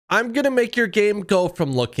I'm gonna make your game go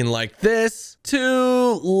from looking like this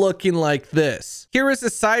to looking like this. Here is a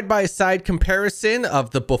side-by-side comparison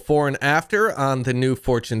of the before and after on the new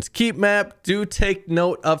Fortune's Keep map. Do take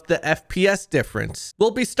note of the FPS difference.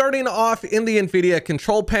 We'll be starting off in the NVIDIA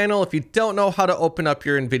control panel. If you don't know how to open up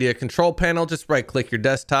your NVIDIA control panel, just right-click your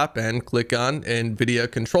desktop and click on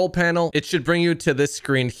NVIDIA control panel. It should bring you to this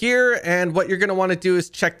screen here, and what you're going to want to do is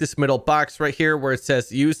check this middle box right here where it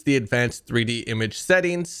says use the advanced 3D image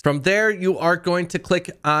settings. From there, you are going to click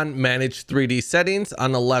on manage 3D settings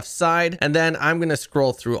on the left side, and then I'm going to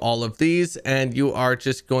scroll through all of these, and you are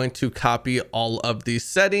just going to copy all of these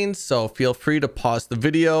settings. So feel free to pause the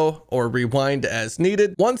video or rewind as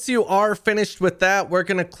needed. Once you are finished with that, we're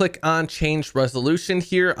going to click on change resolution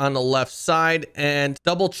here on the left side and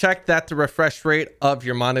double check that the refresh rate of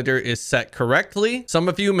your monitor is set correctly. Some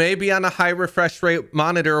of you may be on a high refresh rate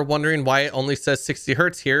monitor wondering why it only says 60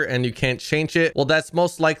 hertz here and you can't change it. Well, that's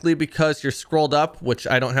most likely because you're scrolled up, which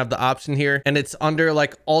I don't have the option here, and it's under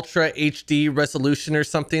like Ultra HD resolution or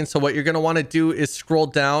something. So what you're going to want to do is scroll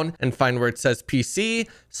down and find where it says PC,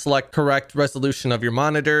 select correct resolution of your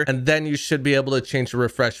monitor, and then you should be able to change the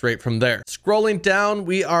refresh rate from there. Scrolling down,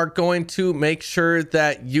 we are going to make sure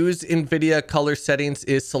that use NVIDIA color settings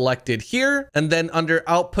is selected here, and then under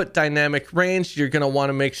output dynamic range, you're going to want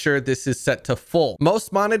to make sure this is set to full.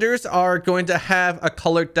 Most monitors are going to have a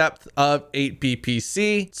color depth of 8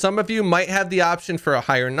 bpc. Some of you might have the option for a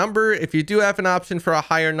higher number. If you do have an option for a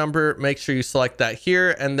higher number, make sure you select that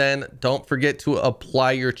here, and then don't forget to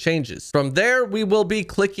apply your changes. From there, we will be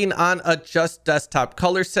clicking on adjust desktop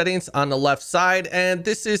color settings on the left side, and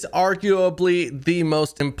this is arguably the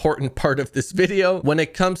most important part of this video when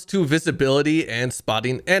it comes to visibility and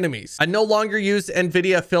spotting enemies. I no longer use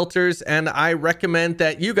NVIDIA filters, and I recommend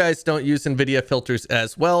that you guys don't use NVIDIA filters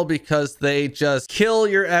as well because they just kill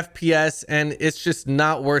your FPS, and it's just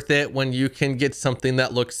not worth it when you can get something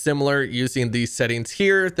that looks similar using these settings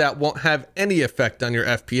here that won't have any effect on your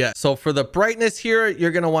FPS. So for the brightness here,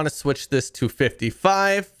 you're going to want to switch this to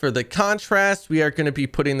 55. For the contrast, we are going to be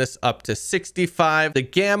putting this up to 65. The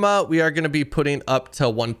gamma, we are going to be putting up to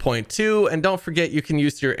 1.2. And don't forget, you can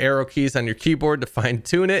use your arrow keys on your keyboard to fine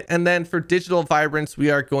tune it. And then for digital vibrance,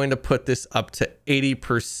 we are going to put this up to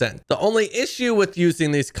 80%. The only issue with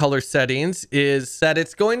using these color settings is that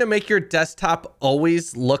it's going to make your desktop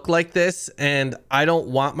always look like this. And I don't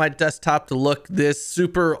want my desktop to look this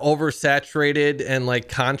super oversaturated and like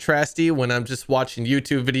contrasty when I'm just watching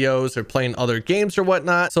YouTube videos or playing other games or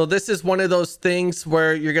whatnot. So this is one of those things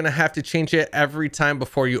where you're going to have to change it every time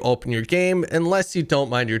before you open your game, unless you don't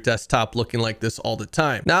mind your desktop looking like this all the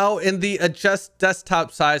time. Now in the adjust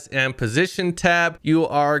desktop size and position tab, you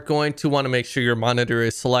are going to want to make sure your monitor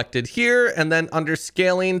is selected here, and then under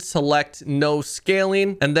scaling, select no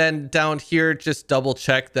scaling, and then down here, just double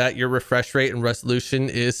check that your refresh rate and resolution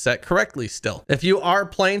is set correctly still. If you are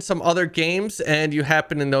playing some other games and you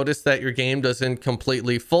happen to notice that your game doesn't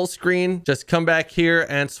completely full screen, just come back here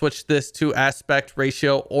and switch this to aspect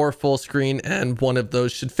ratio or full screen, and one of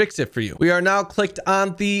those should fix it for you. We are now clicked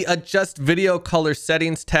on the adjust video color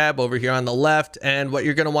settings tab over here on the left, and what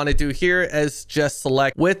you're going to want to do here is just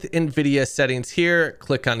select with NVIDIA settings here,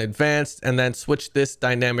 click on advanced, and then switch this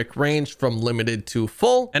dynamic range from limited to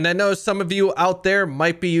full. And I know some of you out there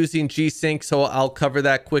might be using G-Sync, so I'll cover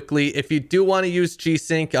that quickly. If you do want to use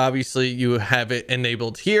G-Sync, obviously you have it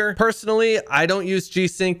enabled here. Personally, I don't use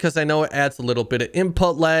G-Sync because I know it adds a little bit of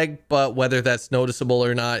input lag, but whether that's noticeable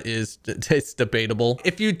or not is it's debatable.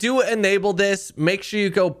 If you do enable this, make sure you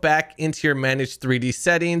go back into your manage 3D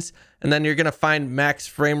settings, and then you're going to find max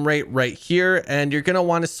frame rate right here, and you're going to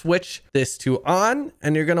want to switch this to on,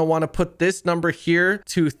 and you're going to want to put this number here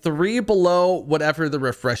to 3 below whatever the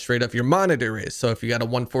refresh rate of your monitor is. So if you got a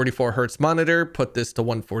 144 hertz monitor, put this to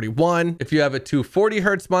 141. If you have a 240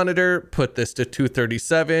 hertz monitor, put this to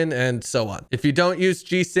 237, and so on. If you don't use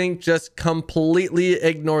G-Sync, just completely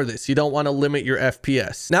ignore this. You don't want to limit your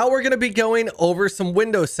FPS. Now we're going to be going over some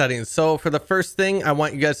Windows settings. So for the first thing I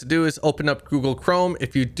want you guys to do is open up Google Chrome.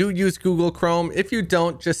 If you do use Google Chrome, if you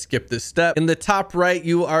don't, just skip this step. In the top right,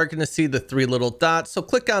 you are going to see the 3 little dots. So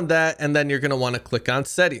click on that, and then you're going to want to click on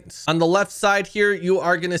settings. On the left side here, you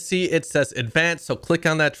are going to see it says advanced. So click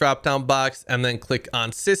on that drop down box and then click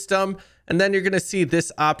on system. And then you're going to see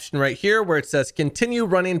this option right here where it says continue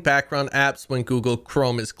running background apps when Google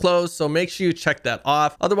Chrome is closed. So make sure you check that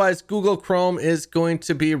off. Otherwise, Google Chrome is going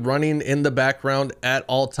to be running in the background at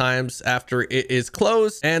all times after it is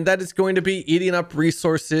closed. And that is going to be eating up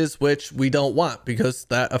resources, which we don't want because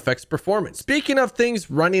that affects performance. Speaking of things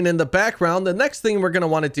running in the background, the next thing we're going to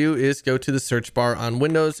want to do is go to the search bar on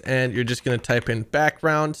Windows, and you're just going to type in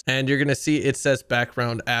background, and you're going to see it says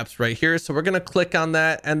background apps right here. So we're going to click on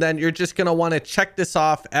that, and then you're just going to want to check this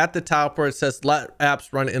off at the top where it says let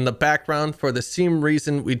apps run in the background for the same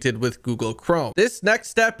reason we did with Google Chrome. This next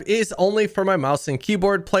step is only for my mouse and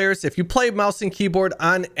keyboard players. If you play mouse and keyboard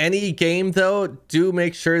on any game though, do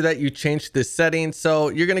make sure that you change this setting. So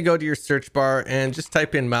you're going to go to your search bar and just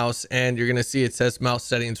type in mouse, and you're going to see it says mouse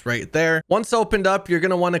settings right there. Once opened up, you're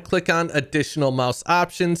going to want to click on additional mouse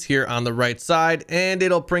options here on the right side, and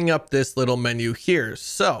it'll bring up this little menu here.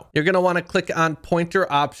 So you're going to want to click on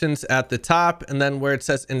pointer options at the top, and then where it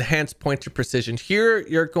says enhance pointer precision here,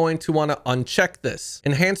 you're going to want to uncheck this.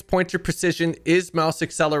 Enhanced pointer precision is mouse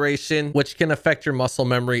acceleration, which can affect your muscle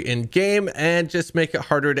memory in game and just make it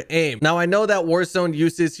harder to aim. Now I know that Warzone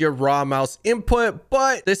uses your raw mouse input,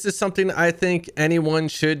 but this is something I think anyone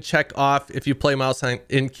should check off if you play mouse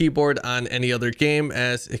and keyboard on any other game,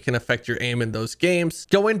 as it can affect your aim in those games.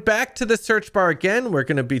 Going back to the search bar again, we're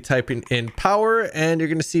going to be typing in power, and you're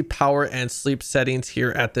going to see power and sleep settings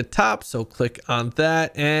here at the top. So click on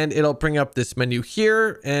that, and it'll bring up this menu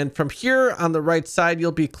here. And from here on the right side,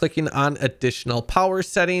 you'll be clicking on additional power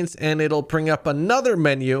settings, and it'll bring up another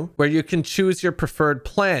menu where you can choose your preferred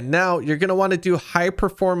plan. Now you're going to want to do high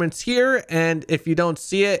performance here, and if you don't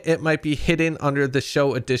see it, it might be hidden under the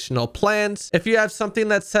show additional plans. If you have something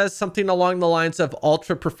that says something along the lines of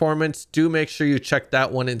ultra performance, do make sure you check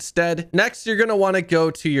that one instead. Next, you're going to want to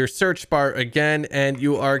go to your search bar again, and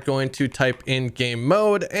you are going to type in game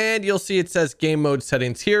mode, and you'll see it says game mode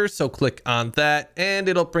settings here. So click on that, and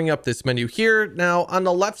it'll bring up this menu here. Now on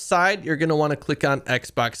the left side, you're going to want to click on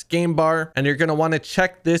Xbox game bar, and you're going to want to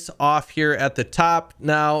check this off here at the top.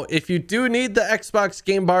 Now, if you do need the Xbox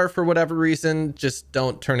game bar for whatever reason, just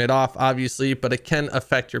don't turn it off, obviously, but it can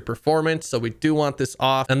affect your performance. So we do want this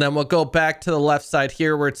off. And then we'll go back to the left side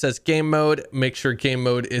here where it says game mode. Make sure game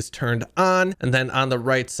mode is turned on. And then on the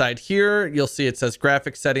right side here, you'll see it says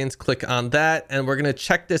graphics settings. Click on that. And we're going to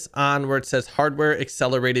check this on where it says hardware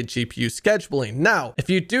accelerated GPU scheduling. Now, if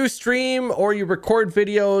you do stream or you record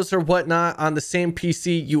videos or whatnot on the same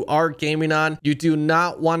PC you are gaming on, you do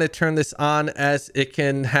not want to turn this on, as it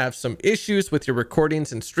can have some issues with your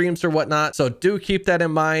recordings and streams or whatnot. So do keep that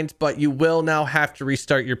in mind, but you will now have to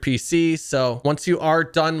restart your PC. So once you are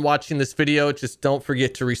done watching this video, just don't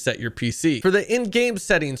forget to reset your PC. For the in-game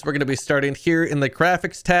settings, we're going to be starting here in the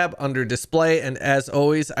graphics tab under display. And as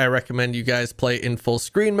always, I recommend you guys play in full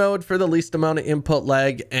screen mode for the least amount of input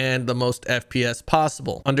lag and the most FPS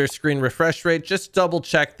possible. Under screen refresh rate, just double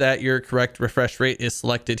check that your correct refresh rate is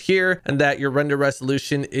selected here and that your render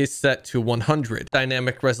resolution is set to 100.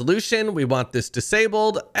 Dynamic resolution, we want this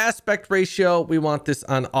disabled. Aspect ratio, we want this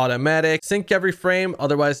on automatic. Sync every frame,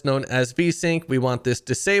 otherwise known as VSync, we want this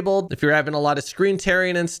disabled. If you're having a lot of screen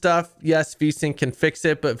tearing and stuff, yes, VSync can fix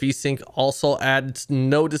it, but VSync also adds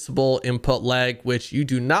noticeable input lag, which you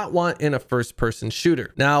do not want in a first-person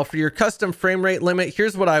shooter. Now, for your custom frame rate limit,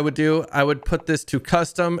 here's what I would do. I would put this to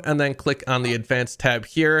custom and then click on the advanced tab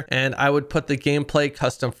here, and I would put the gameplay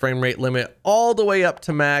custom frame rate limit all the way up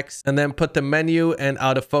to max, and then put the menu and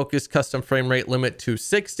out of focus custom frame rate limit to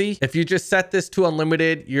 60. If you just set this to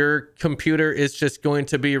unlimited, your computer is just going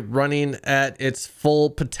to be running at its full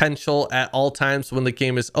potential at all times when the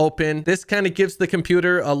game is open. This kind of gives the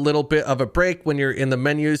computer a little bit of a break when you're in the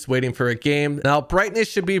menus waiting for a game. Now, brightness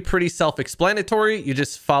should be pretty self-explanatory. You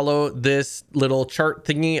just follow this little chart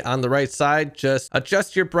thingy on the right side. Just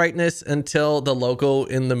adjust your brightness until the logo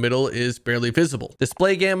in the middle is barely visible.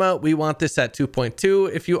 Display gamma, we want this at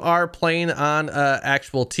 2.2. If you are playing on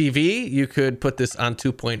actual TV, you could put this on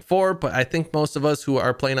 2.4, but I think most of us who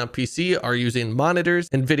are playing on PC are using monitors.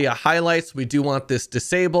 NVIDIA highlights, we do want this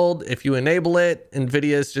disabled. If you enable it,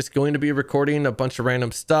 NVIDIA is just going to be recording a bunch of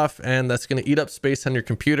random stuff, and that's going to eat up space on your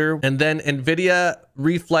computer. And then NVIDIA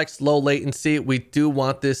reflex low latency, we do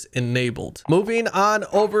want this enabled. Moving on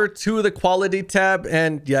over to the quality tab,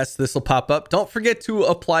 and yes, this will pop up. Don't forget to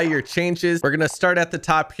apply your changes. We're going to start at the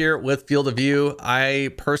top here with field of view.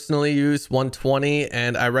 I personally use 120,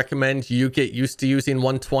 and I recommend you get used to using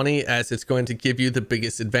 120 as it's going to give you the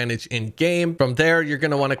biggest advantage in game. From there, you're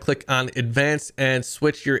going to want to click on advanced and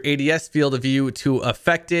switch your ADS field of view to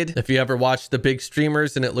affected. If you ever watch the big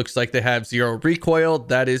streamers and it looks like they have zero recoil,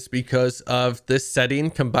 that is because of this setting setting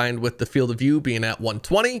combined with the field of view being at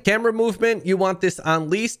 120. Camera movement, you want this on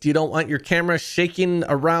least. You don't want your camera shaking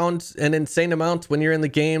around an insane amount when you're in the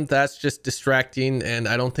game. That's just distracting, and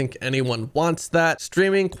I don't think anyone wants that.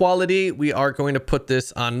 Streaming quality, we are going to put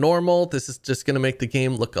this on normal. This is just going to make the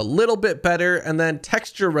game look a little bit better. And then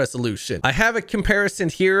texture resolution. I have a comparison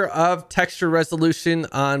here of texture resolution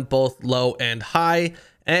on both low and high.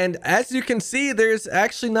 And as you can see, there's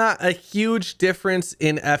actually not a huge difference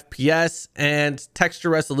in FPS, and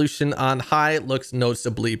texture resolution on high looks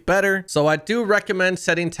noticeably better. So I do recommend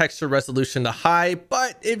setting texture resolution to high,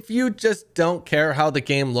 but if you just don't care how the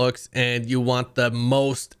game looks and you want the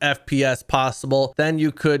most FPS possible, then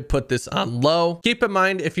you could put this on low. Keep in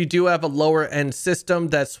mind, if you do have a lower end system,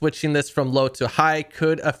 that switching this from low to high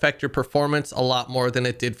could affect your performance a lot more than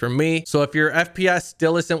it did for me. So if your FPS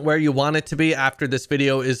still isn't where you want it to be after this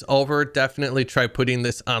video is over, definitely try putting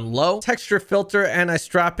this on low. Texture filter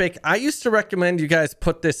anisotropic, I used to recommend you guys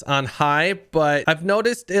put this on high, but I've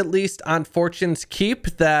noticed, at least on Fortune's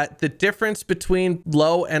Keep, that the difference between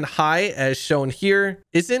low and high, as shown here,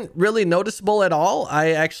 isn't really noticeable at all. I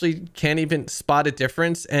actually can't even spot a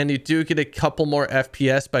difference, and you do get a couple more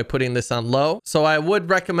FPS by putting this on low. So I would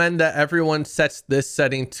recommend that everyone sets this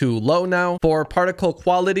setting to low now. For particle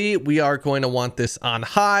quality, we are going to want this on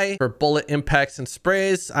high. For bullet impacts and sprays,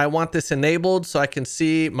 I want this enabled so I can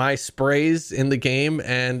see my sprays in the game,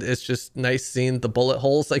 and it's just nice seeing the bullet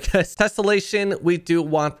holes, I guess. Tessellation, we do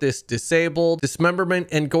want this disabled. Dismemberment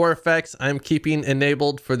and gore effects, I'm keeping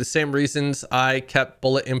enabled for the same reasons I kept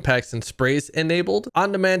bullet impacts and sprays enabled.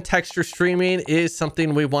 On-demand texture streaming is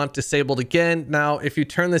something we want disabled again. Now, if you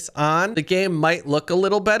turn this on, the game might look a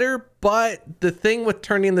little better, but the thing with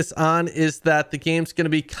turning this on is that the game's going to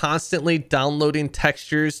be constantly downloading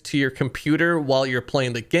textures to your computer while you're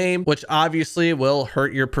playing the game, which obviously will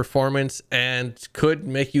hurt your performance and could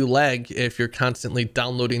make you lag if you're constantly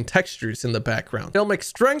downloading textures in the background. Filmic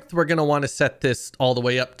strength, we're going to want to set this all the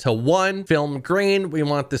way up to 1. Film grain, we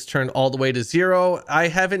want this turned all the way to 0. I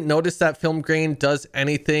haven't noticed that film grain does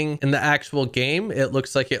anything in the actual game. It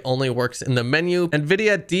looks like it only works in the menu.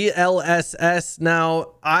 NVIDIA DLSS,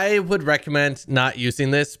 now I would recommend not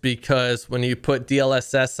using this because when you put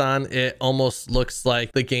DLSS on, it almost looks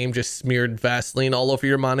like the game just smeared Vaseline all over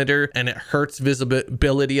your monitor, and it hurts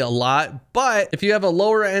visibility a lot. But if you have a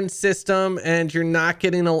lower end system and you're not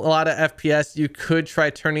getting a lot of FPS, you could try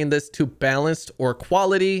turning this to balanced or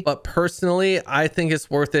quality. But personally, I think it's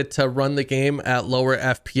worth it to run the game at lower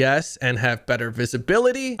FPS and have better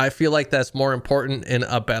visibility. I feel like that's more important in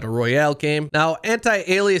a battle royale game. Now,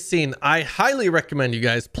 anti-aliasing, I highly recommend you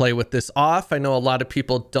guys play with this off. I know a lot of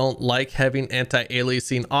people don't like having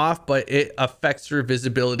anti-aliasing off, but it affects your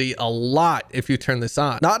visibility a lot if you turn this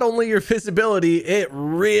on. Not only your visibility, it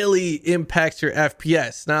really impacts your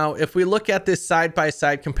FPS. Now, if we look at this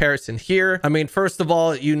side-by-side comparison here, I mean, first of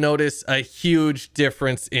all, you notice a huge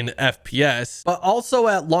difference in FPS, but also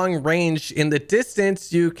at long range in the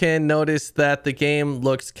distance, you can notice that the game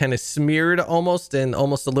looks kind of smeared almost and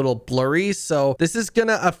almost a little blurry. So this is going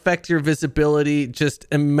to affect your visibility just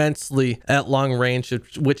immensely at long range,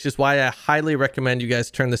 which is why I highly recommend you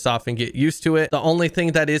guys turn this off and get used to it. The only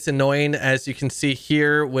thing that is annoying, as you can see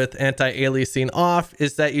here with anti-aliasing off,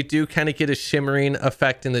 is that you do kind of get a shimmering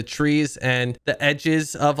effect in the trees, and the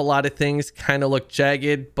edges of a lot of things kind of look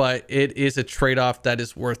jagged, but it is a trade-off that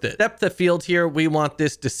is worth it. Depth of field here, we want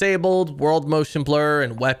this disabled. World motion blur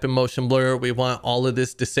and weapon motion blur, we want all of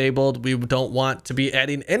this disabled. We don't want to be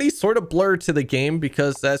adding any sort of blur to the game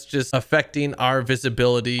because that's just affecting our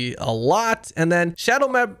visibility a lot. And then shadow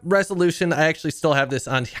map resolution, I actually still have this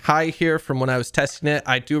on high here from when I was testing it.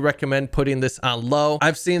 I do recommend putting this on low.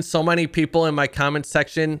 I've seen so many people in my comment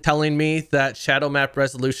section telling me that shadow map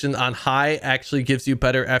resolution on high actually gives you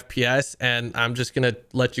better FPS, and I'm just gonna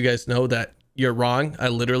let you guys know that you're wrong. I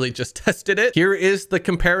literally just tested it. Here is the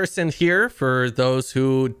comparison here for those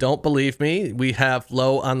who don't believe me. We have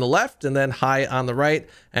low on the left and then high on the right.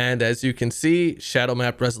 And as you can see, shadow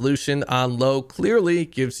map resolution on low clearly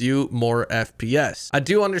gives you more FPS. I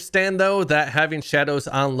do understand though that having shadows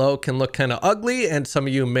on low can look kind of ugly, and some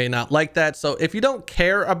of you may not like that. So if you don't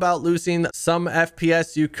care about losing some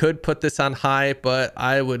FPS, you could put this on high, but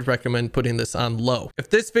I would recommend putting this on low. If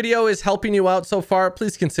this video is helping you out so far,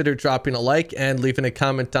 please consider dropping a like. like and leaving a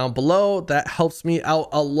comment down below. That helps me out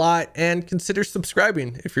a lot, and consider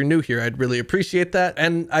subscribing if you're new here. I'd really appreciate that.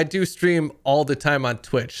 And I do stream all the time on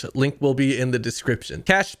Twitch. Link will be in the description.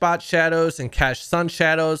 Cache spot shadows and cache sun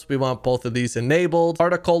shadows, we want both of these enabled.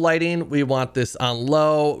 Particle lighting, we want this on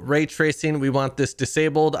low. Ray tracing, we want this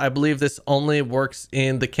disabled. I believe this only works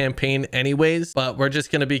in the campaign anyways, but we're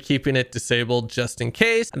just going to be keeping it disabled just in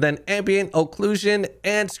case. And then ambient occlusion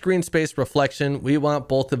and screen space reflection, we want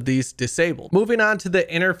both of these disabled. Moving on to the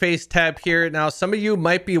interface tab here. Now, some of you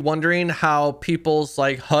might be wondering how people's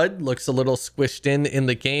like HUD looks a little squished in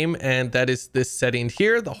the game, and that is this setting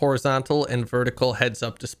here, the horizontal and vertical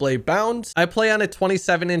heads-up display bounds. I play on a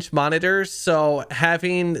 27-inch monitor, so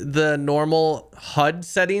having the normal HUD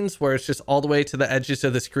settings where it's just all the way to the edges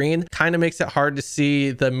of the screen kind of makes it hard to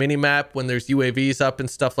see the mini-map when there's UAVs up and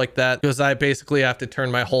stuff like that, because I basically have to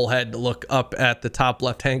turn my whole head to look up at the top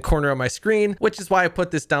left-hand corner of my screen, which is why I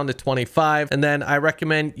put this down to 25. And then I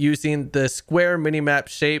recommend using the square mini-map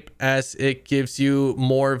shape, as it gives you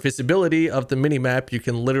more visibility of the mini-map. You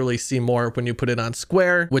can literally see more when you put it on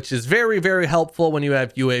square, which is very, very helpful when you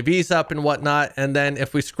have UAVs up and whatnot. And then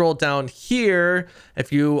if we scroll down here,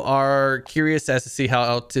 if you are curious as to see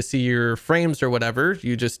how to see your frames or whatever,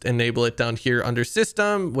 you just enable it down here under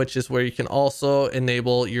system, which is where you can also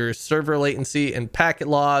enable your server latency and packet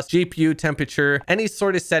loss, GPU temperature, any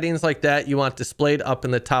sort of settings like that you want displayed up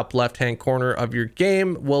in the top left-hand corner of your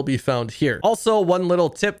game will be found here. Also, one little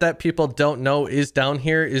tip that people don't know is down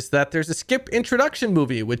here is that there's a skip introduction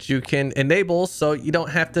movie, which you can enable so you don't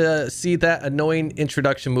have to see that annoying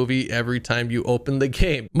introduction movie every time you open the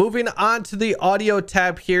game. Moving on to the audio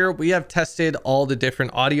tab here, we have tested all the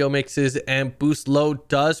different audio mixes, and Boost Low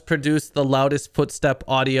does produce the loudest footstep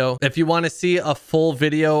audio. If you want to see a full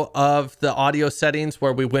video of the audio settings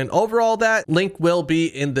where we went over all that, link will be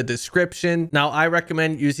in the description. Now, I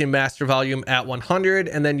recommend using master volume at 100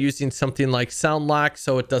 and then using something like sound lock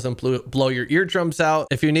so it doesn't blow your eardrums out.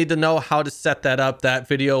 If you need to know how to set that up, that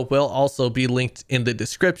video will also be linked in the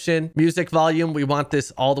description. Music volume, we want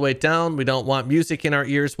this all the way down. We don't want music in our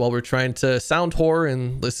ears while we're trying to sound whore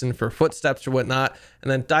and listen for footsteps or whatnot. And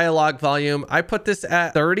then dialogue volume, I put this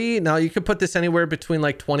at 30. Now you could put this anywhere between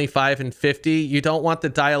like 25 and 50. You don't want the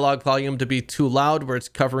dialogue volume to be too loud where it's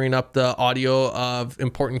covering up the audio of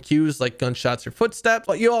important cues like gunshots or footsteps,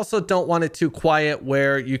 but you also don't want it too quiet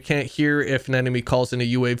where you can't hear if an enemy calls in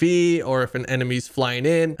a UAV or if an enemy's flying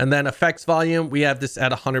in. And then effects volume, we have this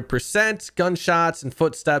at 100%. Gunshots and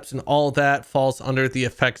footsteps and all that falls under the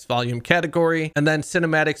effects volume category. And then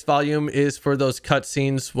cinematics volume is for those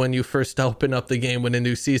cutscenes when you first open up the game, when a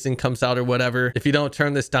new season comes out or whatever. If you don't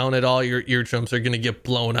turn this down at all, your eardrums are going to get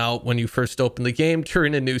blown out when you first open the game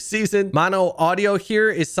during a new season. Mono audio here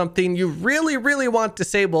is something you really, really want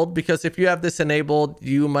disabled, because if you have this enabled,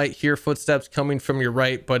 you might hear footsteps coming from your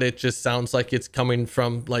right, but it just sounds like it's coming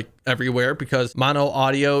from like everywhere, because mono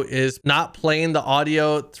audio is not playing the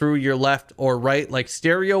audio through your left or right like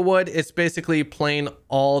stereo would. It's basically playing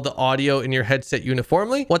all the audio in your headset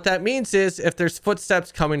uniformly. What that means is if there's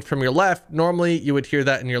footsteps coming from your left, normally you would hear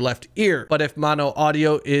that in your left ear. But if mono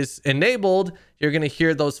audio is enabled, you're going to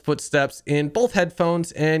hear those footsteps in both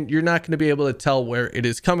headphones, and you're not going to be able to tell where it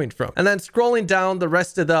is coming from. And then scrolling down, the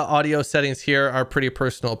rest of the audio settings here are pretty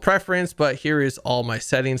personal preference, but here is all my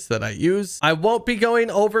settings that I use. I won't be going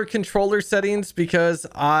over controller settings because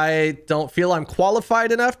I don't feel I'm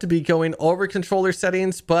qualified enough to be going over controller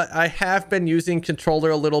settings, but I have been using controller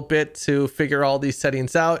a little bit to figure all these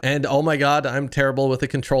settings out. And oh my God, I'm terrible with a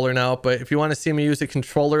controller now. But if you want to see me use a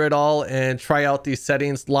controller at all and try out these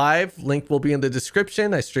settings live, link will be in the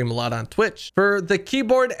description. I stream a lot on Twitch. For the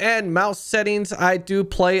keyboard and mouse settings, I do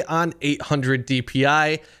play on 800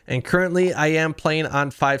 DPI, and currently I am playing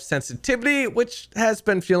on 5 sensitivity, which has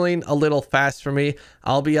been feeling a little fast for me.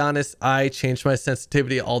 I'll be honest, I change my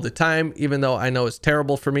sensitivity all the time, even though I know it's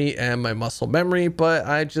terrible for me and my muscle memory, but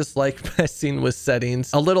I just like messing with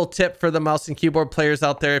settings. A little tip for the mouse and keyboard players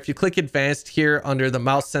out there: if you click advanced here under the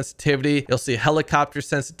mouse sensitivity, you'll see helicopter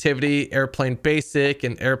sensitivity, airplane basic,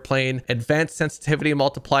 and airplane advanced sensitivity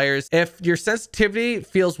multipliers. If your sensitivity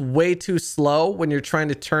feels way too slow when you're trying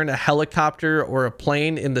to turn a helicopter or a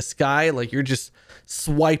plane in the sky, like you're just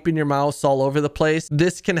swiping your mouse all over the place,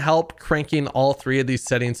 this can help cranking all 3 of these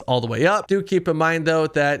settings settings all the way up. Do keep in mind though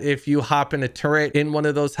that if you hop in a turret in one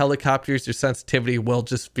of those helicopters, your sensitivity will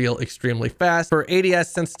just feel extremely fast. For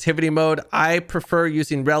ADS sensitivity mode, I prefer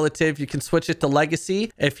using relative. You can switch it to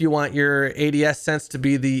legacy if you want your ADS sense to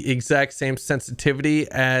be the exact same sensitivity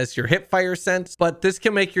as your hip fire sense, but this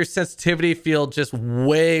can make your sensitivity feel just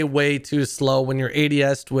way too slow when you're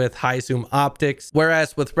ADS'd with high zoom optics.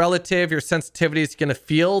 Whereas with relative, your sensitivity is going to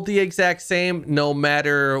feel the exact same no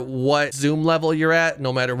matter what zoom level you're at,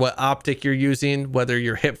 no matter what optic you're using, whether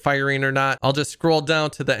you're hip firing or not. I'll just scroll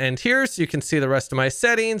down to the end here so you can see the rest of my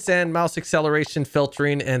settings and mouse acceleration,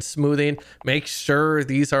 filtering, and smoothing. Make sure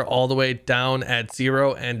these are all the way down at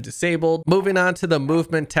 0 and disabled. Moving on to the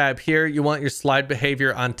movement tab here, you want your slide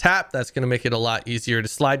behavior on tap. That's going to make it a lot easier to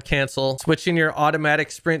slide cancel. Switching your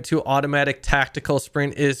automatic sprint to automatic tactical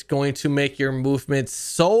sprint is going to make your movement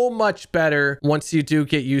so much better once you do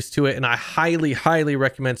get used to it, and I highly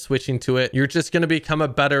recommend switching to it. You're just going to become a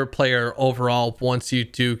better player overall once you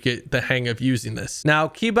do get the hang of using this. Now,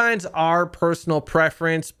 keybinds are personal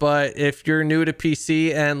preference, but if you're new to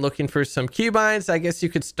PC and looking for some keybinds, I guess you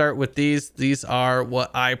could start with these. These are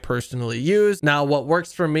what I personally use. Now, what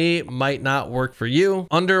works for me might not work for you.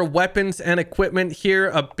 Under weapons and equipment here,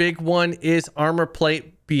 a big one is armor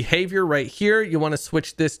plate behavior right here. You want to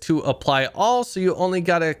switch this to apply all, so you only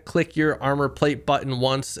got to click your armor plate button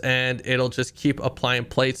once and it'll just keep applying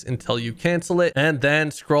plates until you cancel it. And then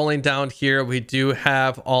scrolling down here, we do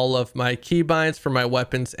have all of my keybinds for my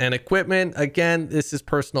weapons and equipment. Again, this is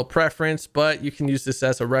personal preference, but you can use this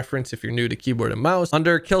as a reference if you're new to keyboard and mouse.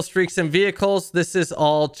 Under kill streaks and vehicles, this is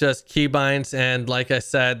all just keybinds, and like I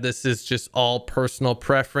said, this is just all personal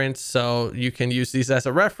preference, so you can use these as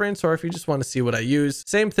a reference, or if you just want to see what I use.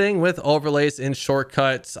 Same thing with overlays and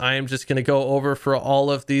shortcuts. I am just going to go over for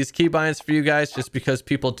all of these keybinds for you guys just because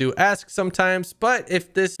people do ask sometimes. But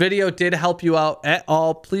if this video did help you out at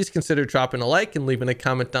all, please consider dropping a like and leaving a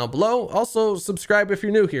comment down below. Also, subscribe if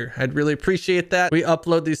you're new here. I'd really appreciate that. We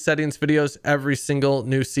upload these settings videos every single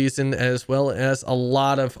new season, as well as a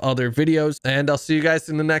lot of other videos. And I'll see you guys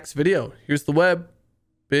in the next video. Here's the web.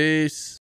 Peace.